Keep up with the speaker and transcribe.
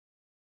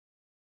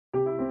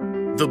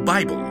The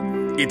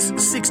Bible.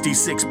 It's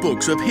 66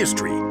 books of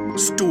history,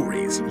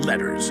 stories,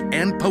 letters,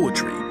 and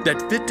poetry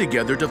that fit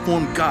together to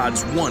form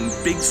God's one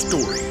big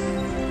story.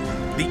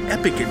 The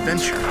epic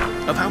adventure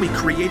of how He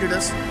created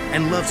us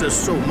and loves us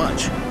so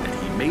much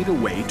that He made a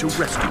way to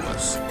rescue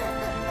us.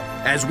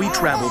 As we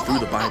travel through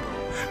the Bible,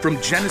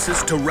 from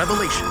Genesis to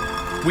Revelation,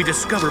 we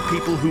discover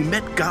people who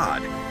met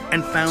God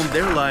and found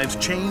their lives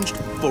changed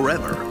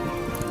forever.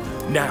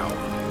 Now,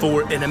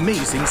 for an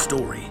amazing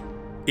story,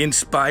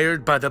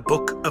 inspired by the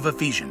book of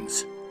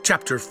Ephesians,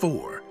 chapter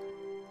 4,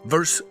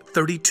 verse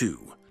 32.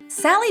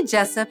 Sally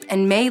Jessup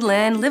and May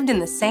Lynn lived in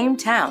the same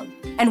town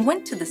and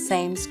went to the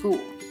same school.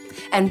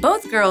 And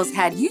both girls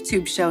had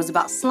YouTube shows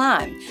about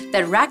slime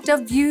that racked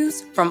up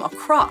views from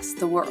across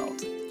the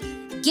world.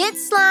 Get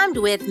Slimed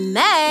with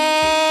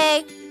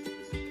May!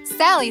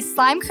 Sally's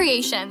Slime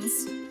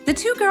Creations. The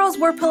two girls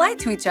were polite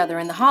to each other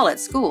in the hall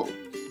at school.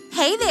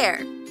 Hey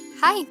there!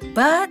 Hi.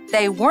 But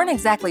they weren't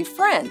exactly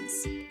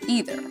friends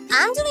either.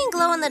 I'm doing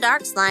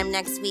glow-in-the-dark slime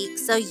next week,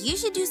 so you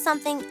should do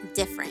something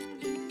different.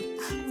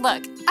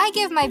 Look, I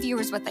give my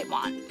viewers what they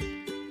want.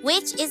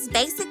 Which is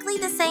basically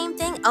the same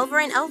thing over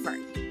and over.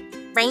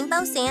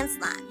 Rainbow sand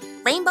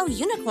slime, rainbow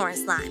unicorn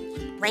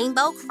slime,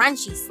 rainbow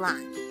crunchy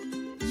slime.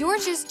 You're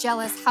just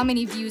jealous how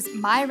many views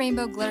my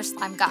rainbow glitter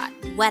slime got.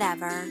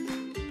 Whatever.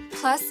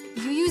 Plus,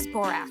 you use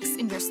borax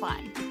in your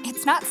slime.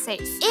 It's not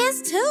safe.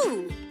 Is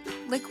too.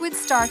 Liquid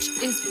starch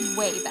is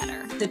way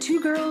better. The two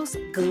girls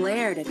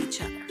glared at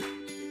each other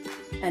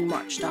and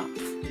marched off.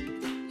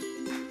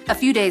 A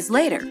few days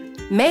later,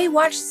 May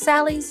watched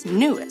Sally's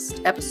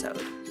newest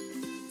episode.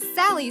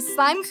 Sally's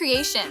Slime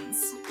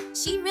Creations.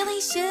 She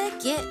really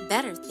should get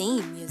better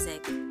theme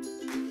music.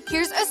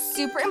 Here's a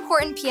super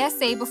important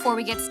PSA before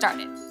we get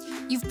started.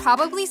 You've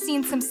probably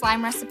seen some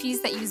slime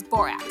recipes that use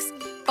borax,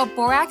 but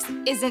borax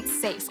isn't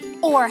safe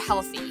or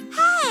healthy.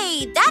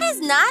 Hey, that is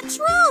not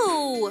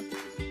true!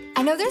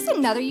 I know there's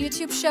another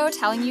YouTube show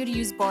telling you to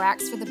use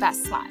borax for the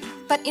best slime,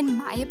 but in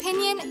my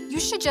opinion,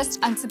 you should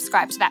just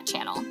unsubscribe to that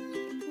channel.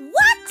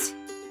 What?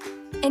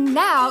 And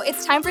now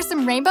it's time for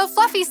some rainbow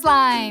fluffy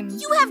slime.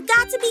 You have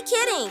got to be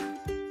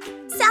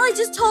kidding. Sally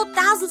just told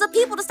thousands of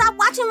people to stop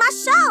watching my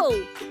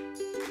show.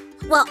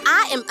 Well,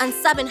 I am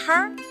unsubbing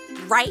her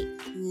right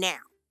now.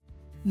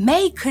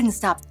 May couldn't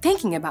stop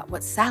thinking about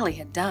what Sally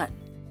had done.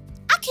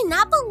 I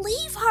cannot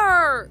believe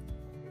her.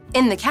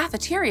 In the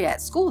cafeteria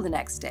at school the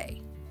next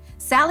day,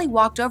 Sally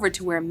walked over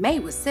to where May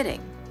was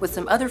sitting with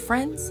some other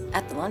friends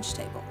at the lunch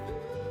table.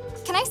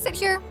 Can I sit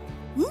here?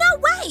 No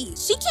way!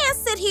 She can't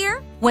sit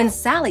here. When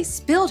Sally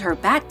spilled her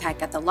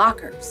backpack at the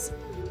lockers,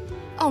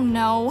 Oh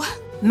no.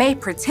 May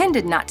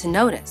pretended not to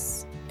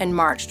notice and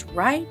marched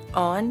right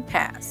on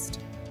past.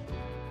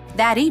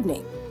 That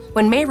evening,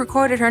 when May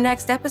recorded her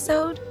next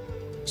episode,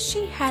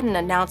 she had an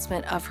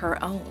announcement of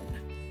her own.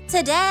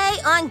 Today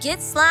on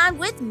Get Slimed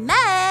with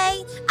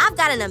May, I've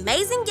got an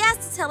amazing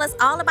guest to tell us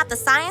all about the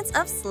science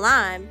of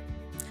slime.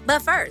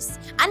 But first,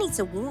 I need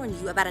to warn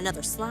you about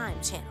another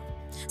slime channel.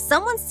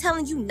 Someone's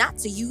telling you not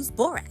to use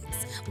borax.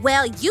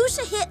 Well, you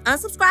should hit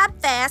unsubscribe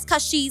fast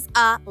because she's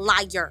a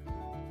liar.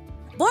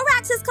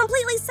 Borax is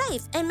completely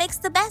safe and makes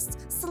the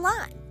best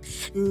slime.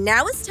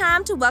 Now it's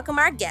time to welcome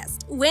our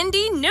guest,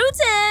 Wendy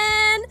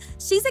Newton.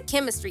 She's a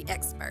chemistry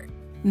expert.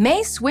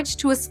 May switched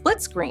to a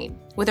split screen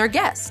with her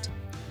guest,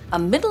 a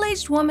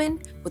middle-aged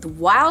woman with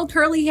wild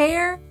curly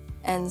hair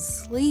and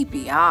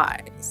sleepy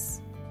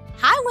eyes.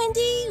 Hi,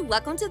 Wendy.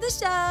 Welcome to the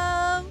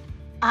show.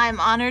 I'm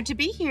honored to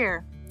be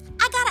here.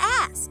 I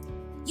gotta ask,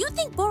 you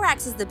think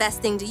borax is the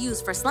best thing to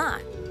use for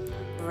slime,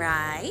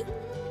 right?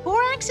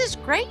 Borax is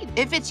great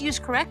if it's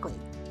used correctly.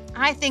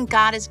 I think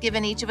God has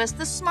given each of us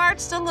the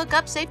smarts to look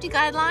up safety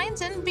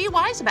guidelines and be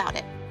wise about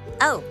it.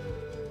 Oh,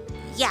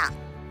 yeah,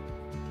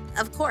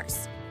 of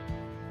course.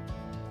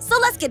 So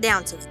let's get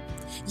down to it.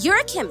 You're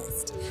a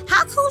chemist.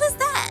 How cool is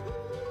that?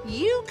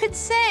 You could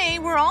say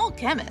we're all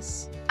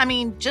chemists. I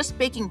mean, just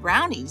baking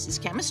brownies is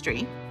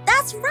chemistry.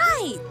 That's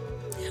right.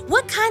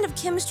 What kind of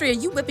chemistry are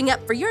you whipping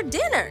up for your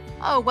dinner?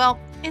 Oh, well,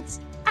 it's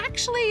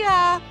actually,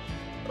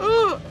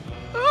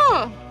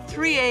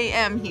 3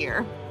 a.m.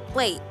 here.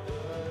 Wait,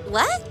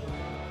 what?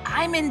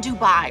 I'm in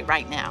Dubai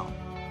right now.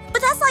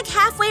 But that's like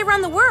halfway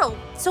around the world,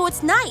 so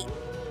it's night.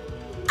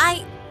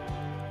 I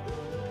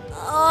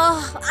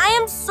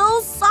am so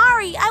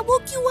sorry. I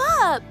woke you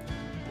up.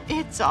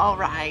 It's all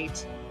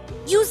right.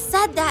 You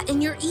said that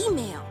in your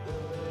email.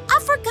 I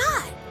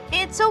forgot.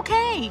 It's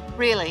okay,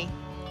 really.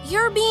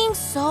 You're being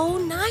so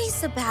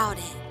nice about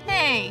it.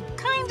 Hey,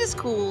 kind is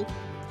cool.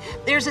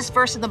 There's this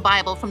verse in the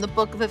Bible from the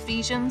book of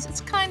Ephesians.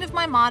 It's kind of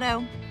my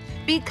motto.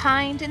 Be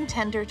kind and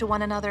tender to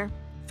one another.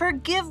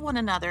 Forgive one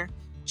another,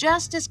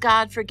 just as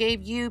God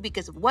forgave you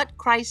because of what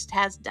Christ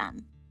has done.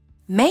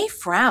 May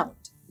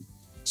frowned.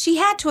 She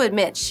had to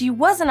admit she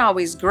wasn't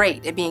always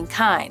great at being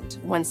kind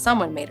when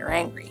someone made her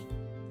angry.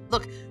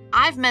 Look,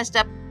 I've messed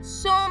up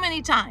so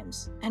many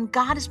times, and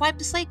God has wiped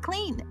the slate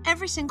clean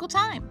every single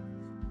time.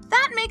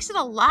 That makes it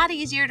a lot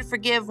easier to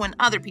forgive when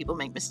other people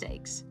make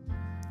mistakes.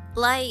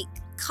 Like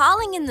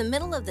calling in the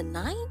middle of the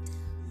night?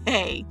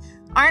 Hey,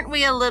 aren't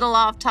we a little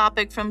off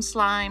topic from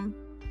slime?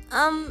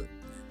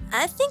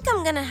 I think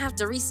I'm gonna have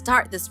to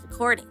restart this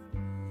recording.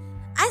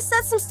 I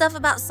said some stuff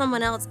about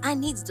someone else I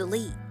need to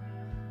delete.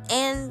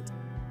 And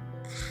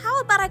how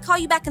about I call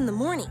you back in the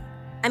morning?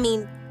 I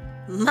mean,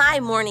 my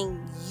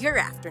morning, your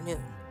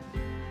afternoon.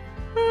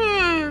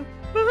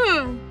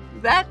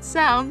 That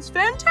sounds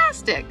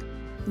fantastic.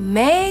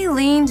 May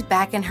leaned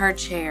back in her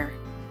chair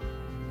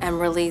and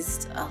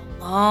released a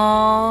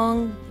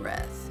long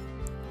breath.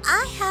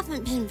 I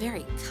haven't been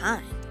very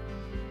kind.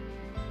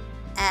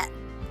 At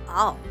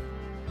all.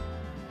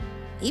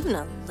 Even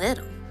a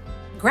little.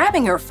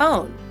 Grabbing her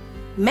phone,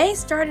 May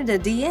started a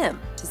DM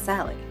to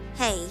Sally.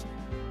 Hey,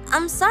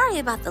 I'm sorry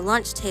about the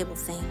lunch table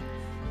thing.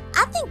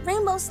 I think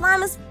Rainbow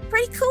Slime is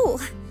pretty cool.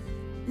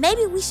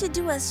 Maybe we should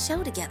do a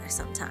show together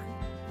sometime.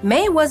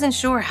 May wasn't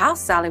sure how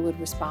Sally would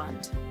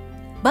respond,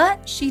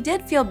 but she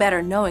did feel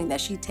better knowing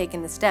that she'd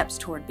taken the steps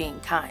toward being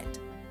kind,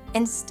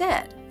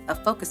 instead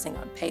of focusing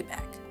on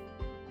payback.